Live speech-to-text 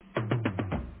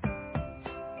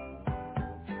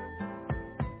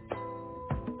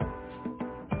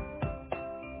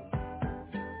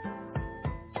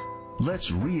Let's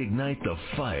reignite the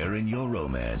fire in your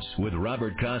romance with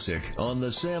Robert Cossack on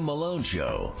The Sam Malone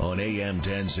Show on AM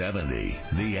 1070.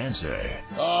 The Answer.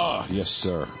 Yes,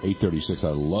 sir. 8:36. I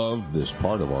love this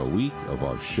part of our week, of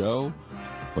our show,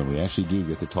 when we actually do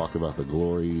get to talk about the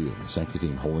glory and sanctity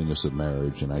and holiness of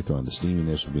marriage. And I throw in the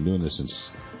steaminess. We've been doing this since,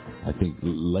 I think,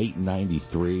 late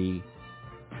 93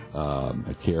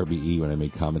 at KRBE, when I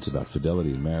made comments about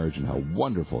fidelity in marriage and how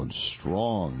wonderful and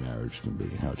strong marriage can be,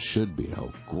 how it should be, how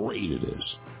great it is.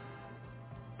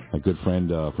 My good friend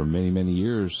for many, many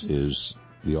years is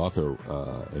the author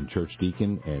and church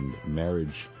deacon and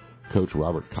marriage coach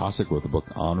Robert Cossack, wrote the book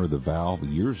Honor the Vow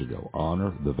years ago,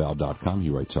 honorthevow.com. He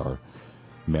writes our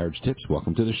marriage tips.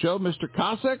 Welcome to the show, Mr.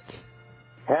 Cossack.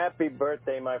 Happy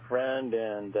birthday, my friend,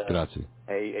 and Grazie.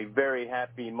 A very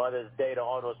happy Mother's Day to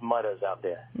all those mothers out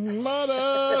there.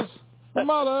 Mothers!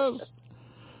 Mothers!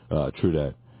 True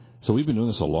that. So we've been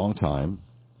doing this a long time.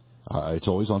 It's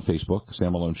always on Facebook,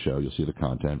 Sam Malone Show. You'll see the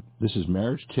content. This is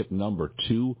marriage tip number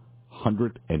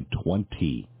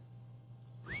 220.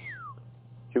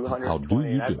 220. How do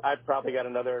you do? I've probably got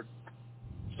another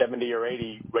 70 or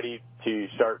 80 ready to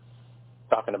start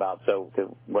talking about, so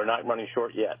we're not running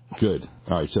short yet. Good.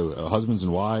 All right, so husbands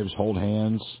and wives, hold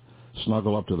hands,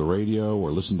 snuggle up to the radio,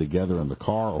 or listen together in the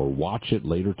car, or watch it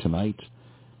later tonight.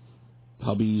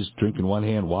 Hubbies drinking one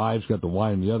hand, wives got the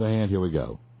wine in the other hand. Here we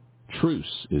go.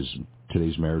 Truce is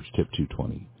today's marriage tip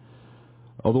 220.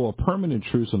 Although a permanent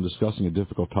truce on discussing a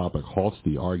difficult topic halts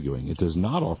the arguing, it does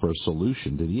not offer a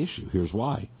solution to the issue. Here's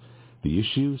why. The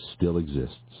issue still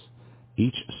exists.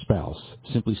 Each spouse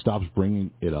simply stops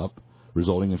bringing it up,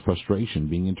 resulting in frustration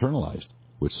being internalized,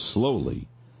 which slowly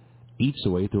eats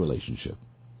away at the relationship.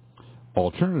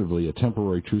 Alternatively, a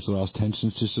temporary truce allows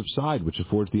tensions to subside, which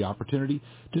affords the opportunity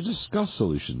to discuss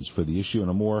solutions for the issue in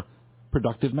a more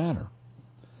productive manner.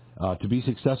 To be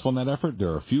successful in that effort,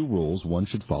 there are a few rules one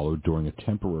should follow during a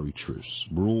temporary truce.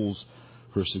 Rules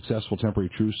for a successful temporary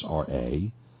truce are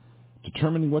A,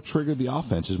 determining what triggered the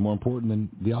offense is more important than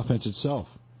the offense itself.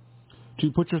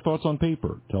 2, put your thoughts on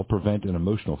paper to help prevent an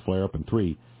emotional flare-up. And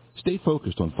 3, stay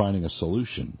focused on finding a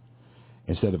solution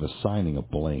instead of assigning a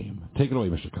blame. Take it away,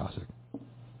 Mr. Cossack.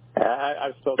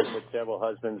 I've spoken with several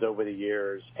husbands over the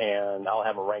years, and I'll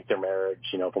have them rank their marriage,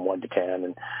 from 1 to 10. And,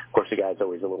 of course, the guy's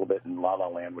always a little bit in la-la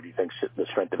land what he thinks the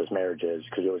strength of his marriage is,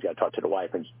 because you always got to talk to the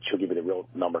wife, and she'll give you the real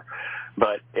number.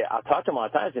 But I'll talk to them a lot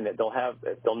of times, and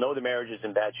they'll know the marriage is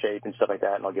in bad shape and stuff like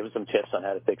that, and I'll give them some tips on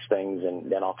how to fix things.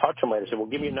 And then I'll talk to them later and say, well,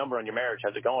 give me a number on your marriage.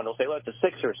 How's it going? They'll say, well, it's a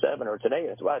 6 or a 7 or it's an 8.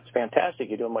 I said, wow, it's fantastic.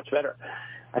 You're doing much better.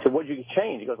 I said, what did you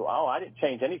change? He goes, well, I didn't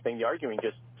change anything. The arguing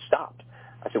just stopped.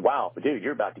 I said, wow, but dude,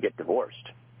 you're about to get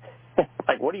divorced.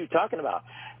 Like, what are you talking about?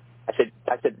 I said,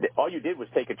 all you did was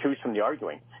take a truce from the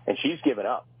arguing, and she's given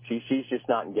up. She's just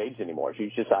not engaged anymore.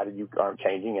 She's decided you aren't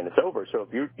changing, and it's over. So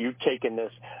if you've taken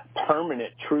this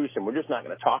permanent truce, and we're just not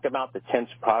going to talk about the tense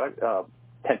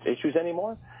issues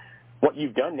anymore, what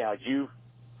you've done now is you've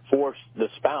forced the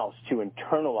spouse to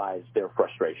internalize their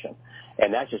frustration.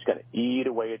 And that's just going to eat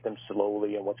away at them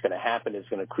slowly, and what's going to happen is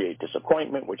going to create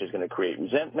disappointment, which is going to create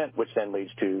resentment, which then leads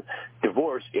to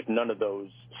divorce if none of those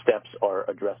steps are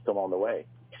addressed along the way.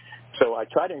 So I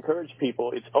try to encourage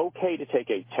people, it's okay to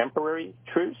take a temporary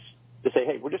truce, to say,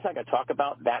 hey, we're just not going to talk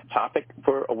about that topic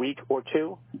for a week or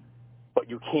two, but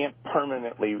you can't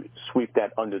permanently sweep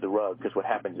that under the rug, because what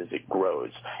happens is it grows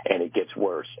and it gets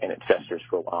worse and it festers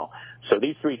for a while. So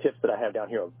these 3 tips that I have down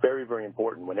here are very, very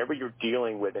important. Whenever you're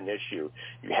dealing with an issue,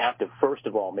 you have to, first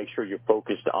of all, make sure you're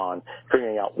focused on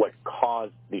figuring out what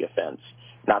caused the offense,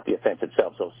 not the offense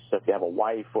itself. So if you have a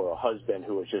wife or a husband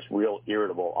who is just real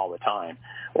irritable all the time,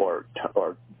 or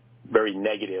very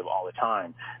negative all the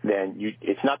time, then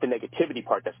it's not the negativity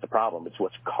part that's the problem. It's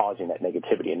what's causing that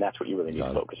negativity, and that's what you really need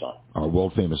to focus on. Our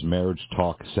world-famous marriage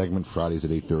talk segment, Fridays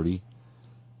at 8:30,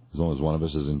 as long as one of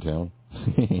us is in town.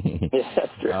 Yeah,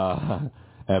 that's true.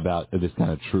 About this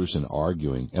kind of truce and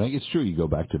arguing. And it's true, you go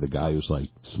back to the guy who's like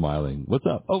smiling, what's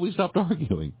up? Oh, we stopped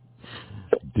arguing.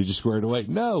 Did you square it away?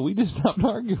 No, we just stopped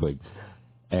arguing.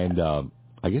 And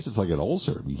I guess it's like an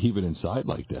ulcer. You keep it inside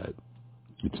like that.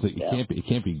 It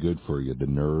can't be good for you, the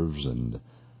nerves and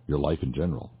your life in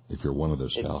general, if you're one of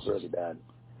those spouses. It's really bad.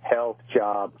 Health,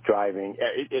 job, driving,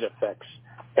 it affects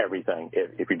everything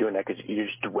if you're doing that, because you're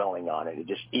just dwelling on it. You're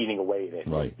just eating away at it.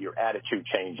 Right. Your attitude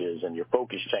changes and your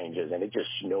focus changes, and it just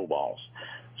snowballs.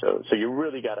 So you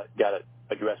really got to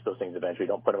address those things eventually.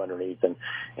 Don't put them underneath, and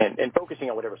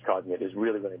focusing on whatever's causing it is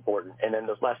really, really important. And then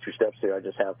those last 2 steps there, I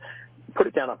just have put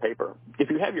it down on paper. If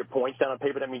you have your points down on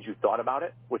paper, that means you thought about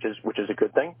it, which is a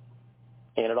good thing.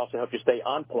 And it also helps you stay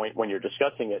on point when you're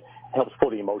discussing it. It helps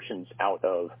pull the emotions out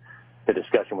of the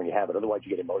discussion when you have it. Otherwise, you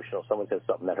get emotional. Someone says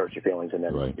something that hurts your feelings, and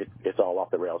then it's all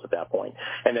off the rails at that point.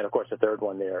 And then, of course, the third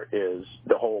one there is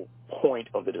the whole point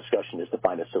of the discussion is to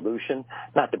find a solution,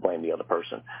 not to blame the other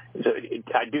person. So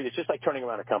I do this just like turning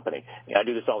around a company. I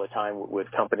do this all the time with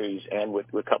companies and with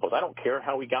couples. I don't care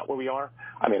how we got where we are.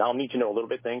 I mean, I'll need to know a little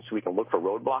bit things so we can look for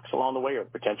roadblocks along the way or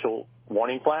potential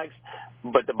warning flags.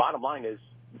 But the bottom line is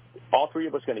all three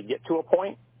of us are going to get to a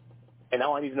point, and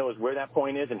all I need to know is where that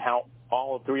point is and how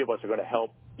all three of us are going to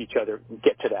help each other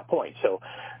get to that point. So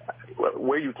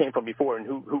where you came from before and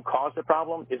who caused the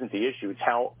problem isn't the issue. It's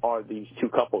how are these two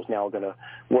couples now going to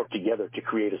work together to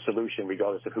create a solution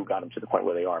regardless of who got them to the point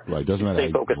where they are. Right. Doesn't matter.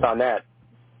 Stay focused on that.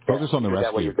 Focus on the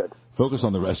rescue. Focus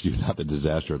on the rescue, not the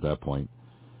disaster at that point.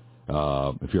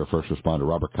 If you're a first responder,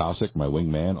 Robert Kosick, my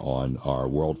wingman on our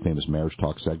world-famous Marriage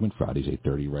Talk segment, Fridays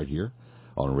 8:30 right here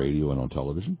on radio and on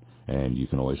television. And you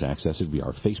can always access it via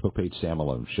our Facebook page, Sam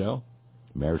Malone Show.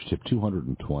 Marriage tip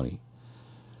 220.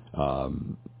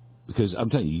 Because I'm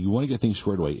telling you, you want to get things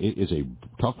squared away. It is a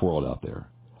tough world out there.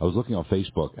 I was looking on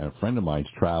Facebook, and a friend of mine's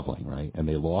traveling, right, and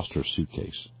they lost her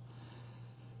suitcase.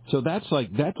 So that's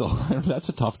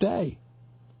a tough day.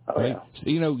 Oh, right? yeah. So,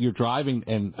 you know, you're driving,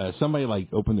 and somebody,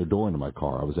 opened their door into my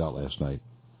car. I was out last night.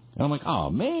 And I'm like, oh,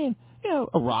 man,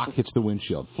 a rock hits the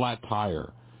windshield, flat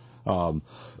tire.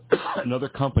 Another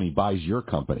company buys your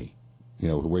company,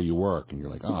 where you work, and you're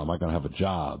like, oh, am I going to have a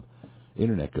job?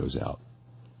 Internet goes out.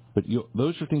 But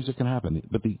those are things that can happen.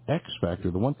 But the X factor,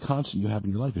 the one constant you have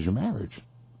in your life is your marriage.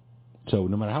 So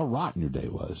no matter how rotten your day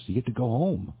was, you get to go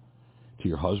home to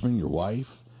your husband, your wife,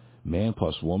 man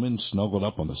plus woman, snuggled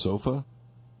up on the sofa,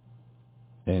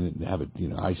 and have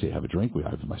I say have a drink.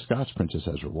 My Scotch Princess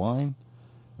has her wine.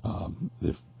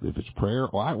 If it's prayer,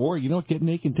 or get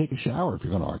naked and take a shower if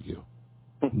you're going to argue.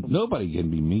 Nobody can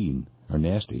be mean or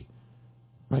nasty,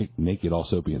 right? Naked, all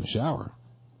soapy in the shower.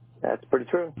 That's pretty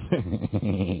true.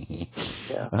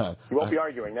 Yeah. You won't be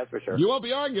arguing, that's for sure. You won't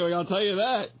be arguing, I'll tell you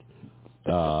that.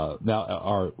 Now,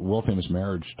 our world-famous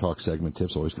Marriage Talk segment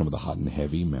tips always come with a hot and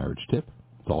heavy marriage tip.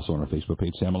 It's also on our Facebook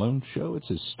page, Sam Malone Show. It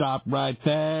says, stop right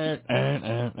there.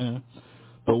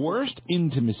 The worst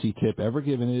intimacy tip ever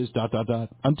given is ...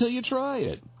 until you try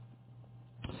it.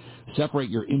 Separate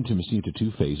your intimacy into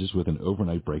two phases with an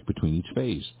overnight break between each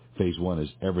phase. Phase 1 is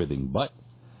everything but.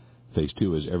 Phase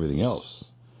 2 is everything else.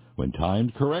 When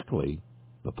timed correctly,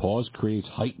 the pause creates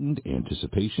heightened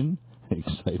anticipation,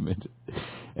 excitement,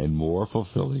 and more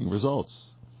fulfilling results.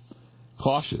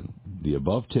 Caution, the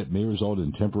above tip may result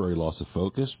in temporary loss of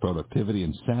focus, productivity,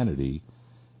 and sanity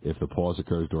if the pause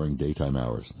occurs during daytime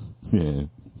hours.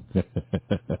 So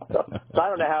I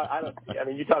don't know how. I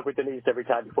mean, you talk with Denise every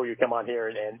time before you come on here,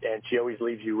 and she always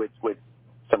leaves you with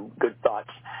some good thoughts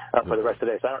for the rest of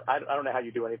the day. So I don't know how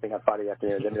you do anything on Friday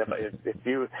afternoons. I mean,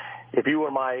 if you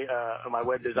were my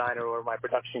web designer or my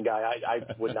production guy, I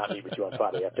would not meet with you on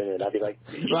Friday afternoon. I'd be like,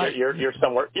 you're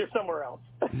somewhere else.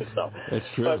 So that's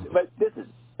true. But this is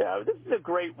a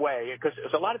great way, because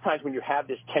a lot of times when you have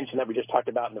this tension that we just talked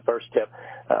about in the first tip,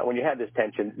 when you have this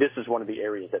tension, this is one of the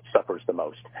areas that suffers the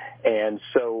most. And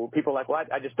so people are like, well,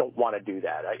 I just don't want to do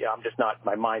that. I'm just not,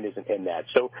 my mind isn't in that.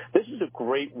 So this is a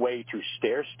great way to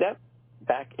stair-step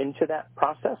back into that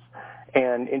process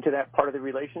and into that part of the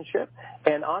relationship.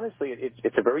 And honestly,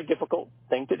 it's a very difficult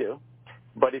thing to do.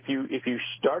 But if you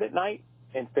start at night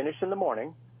and finish in the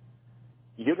morning,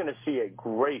 you're going to see a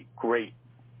great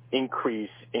increase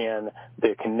in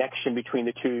the connection between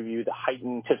the two of you, the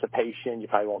heightened anticipation. You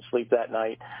probably won't sleep that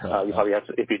night. You probably have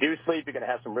to, if you do sleep, you're going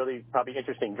to have some really probably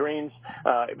interesting dreams.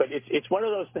 But it's one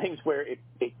of those things where it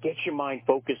gets your mind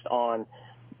focused on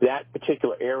that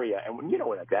particular area. And when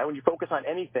when you focus on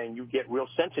anything, you get real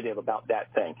sensitive about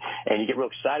that thing, and you get real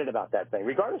excited about that thing,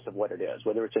 regardless of what it is,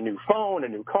 whether it's a new phone, a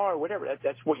new car, whatever.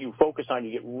 That's what you focus on.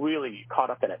 You get really caught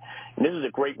up in it. And this is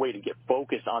a great way to get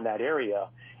focused on that area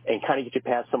and kind of get you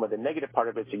past some of the negative part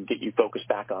of it and get you focused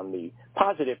back on the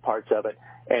positive parts of it.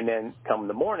 And then come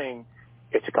the morning,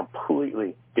 it's a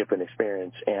completely different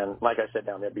experience. And like I said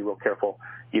down there, be real careful.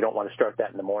 You don't want to start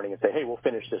that in the morning and say, hey, we'll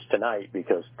finish this tonight,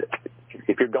 because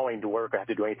if you're going to work or have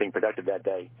to do anything productive that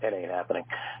day, it ain't happening.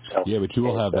 So, yeah, but you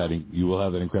will have that. You will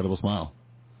have that incredible smile.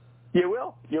 You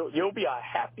will. You'll be a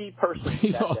happy person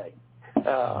that day.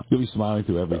 You'll be smiling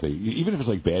through everything. Even if it's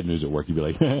like bad news at work, you'll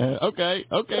be like, okay,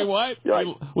 what? Like,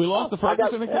 we lost the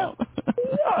Ferguson account.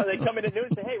 They come in at noon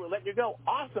and say, hey, we're letting you go.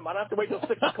 Awesome. I don't have to wait till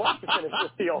 6 o'clock to finish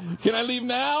this deal. Can I leave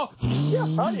now? Yeah,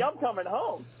 honey, I'm coming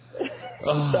home.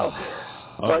 So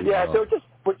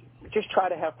just try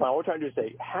to have fun. All we're trying to do is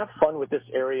say, have fun with this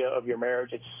area of your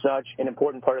marriage. It's such an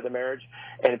important part of the marriage.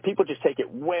 And if people just take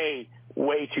it way,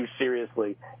 way too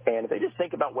seriously, and if they just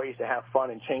think about ways to have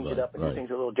fun and change it up and do things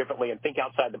a little differently and think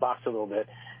outside the box a little bit,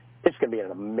 it's going to be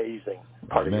an amazing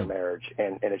part of your marriage,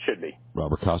 and it should be.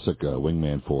 Robert Kosick,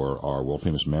 wingman for our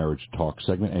world-famous Marriage Talk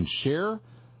segment. And share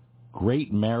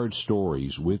great marriage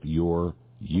stories with your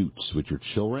youths, with your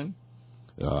children.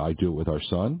 I do it with our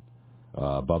son.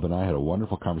 Bub and I had a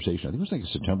wonderful conversation. I think it was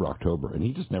like September, October, and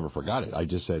he just never forgot it. I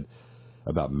just said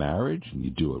about marriage, and you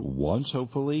do it once,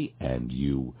 hopefully, and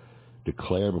you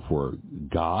declare before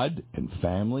God and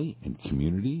family and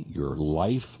community your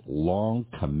lifelong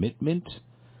commitment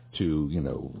to,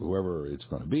 whoever it's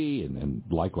going to be, and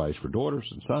likewise for daughters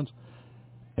and sons,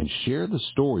 and share the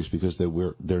stories, because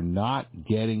they're not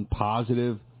getting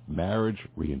positive marriage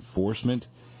reinforcement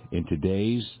in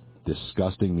today's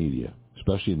disgusting media,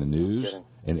 especially in the news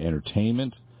and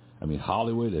entertainment. I mean,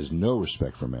 Hollywood has no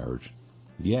respect for marriage,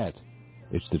 yet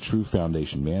it's the true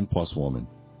foundation, man plus woman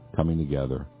coming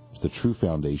together. It's the true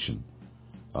foundation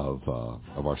of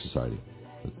our society.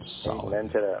 It's solid. Amen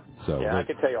to that. So, I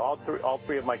can tell you, all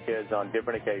three of my kids on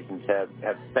different occasions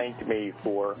have thanked me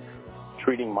for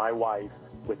treating my wife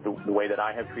with the way that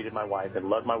I have treated my wife and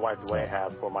loved my wife the way I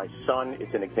have. For my son,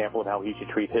 it's an example of how he should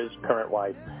treat his current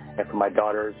wife. And for my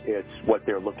daughters, it's what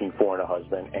they're looking for in a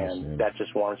husband. And that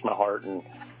just warms my heart. And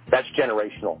that's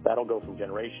generational. That'll go from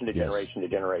generation to generation to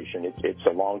generation. It's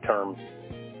a long-term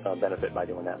benefit by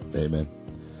doing that. Amen.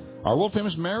 Our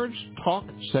world-famous Marriage Talk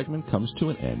segment comes to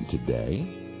an end today.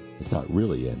 It's not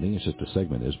really ending. It's just a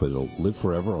segment is, but it'll live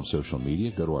forever on social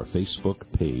media. Go to our Facebook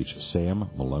page, Sam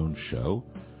Malone Show.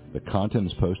 The content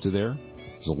is posted there.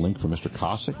 There's a link for Mr.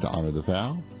 Kosick to honor the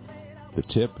vow. The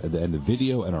tip and the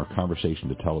video and our conversation,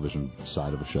 the television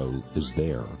side of the show, is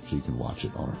there, so you can watch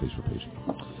it on our Facebook page.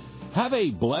 Have a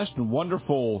blessed and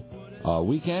wonderful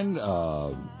weekend.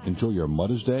 Enjoy your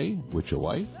Mother's Day with your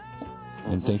wife.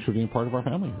 And thanks for being part of our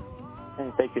family here.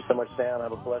 And thank you so much, Sam.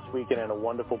 Have a blessed weekend and a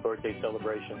wonderful birthday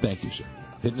celebration. Thank you, sir.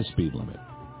 Hitting the speed limit.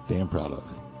 Damn proud of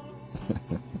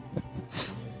it.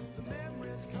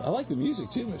 I like the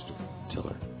music, too, Mr.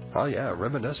 Tiller. Oh, yeah,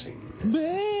 reminiscing.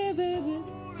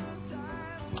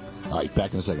 All right,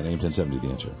 back in a second. AM 1070,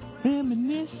 The Answer.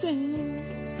 Reminiscing.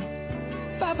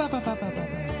 Ba, ba, ba, ba, ba, ba.